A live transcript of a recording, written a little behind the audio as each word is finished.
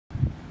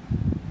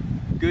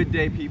Good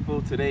day,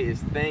 people. Today is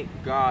Thank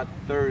God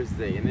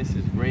Thursday, and this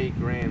is Ray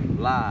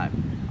Graham Live.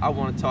 I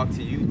want to talk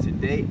to you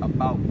today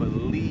about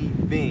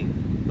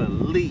believing.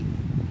 Belief.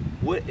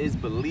 What is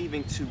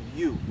believing to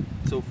you?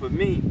 So for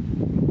me,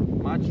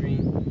 my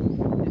dream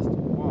is to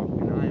walk,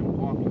 and I am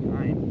walking.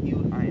 I am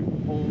healed. I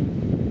am whole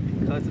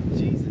because of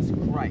Jesus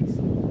Christ.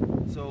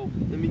 So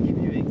let me give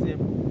you an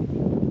example.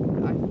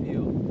 I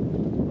feel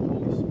the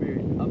Holy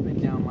Spirit up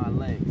and down my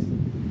legs.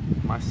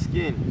 My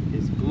skin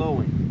is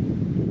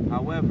glowing.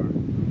 However,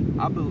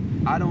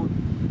 I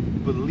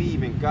don't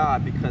believe in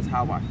God because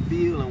how I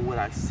feel and what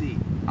I see.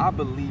 I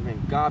believe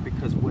in God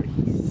because what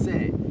He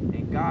said.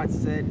 And God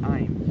said, I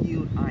am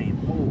healed, I am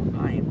whole,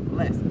 I am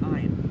blessed,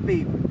 I am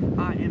favored,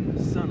 I am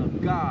the Son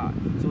of God.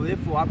 So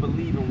therefore I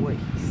believe in what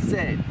He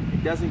said.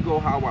 It doesn't go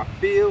how I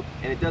feel,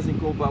 and it doesn't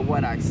go by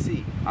what I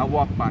see. I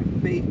walk by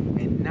faith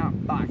and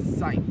not by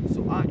sight.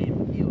 So I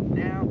am healed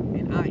now,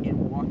 and I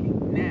am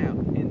walking now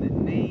in the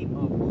name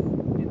of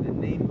who? In the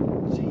name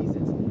of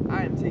Jesus.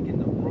 I am taking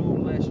the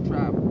road less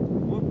traveled.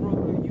 What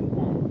road are you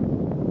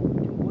on?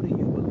 And what are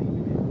you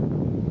believing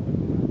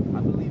in? I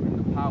believe in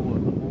the power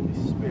of the Holy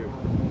Spirit.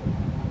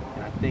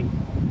 And I thank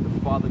the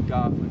Father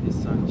God for His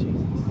Son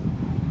Jesus.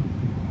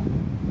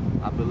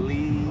 I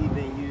believe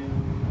in you.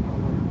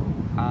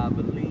 I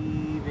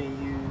believe in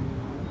you.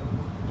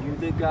 You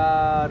the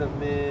God of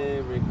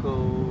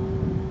miracles.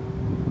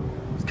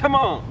 Come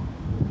on.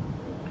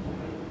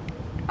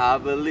 I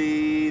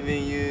believe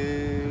in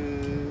you.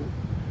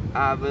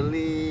 I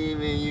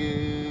believe in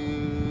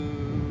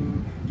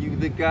you. You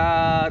the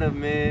God of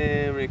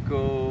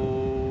miracles.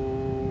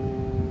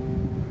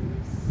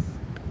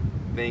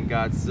 Thank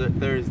God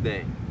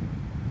Thursday.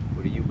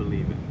 What do you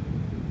believe in?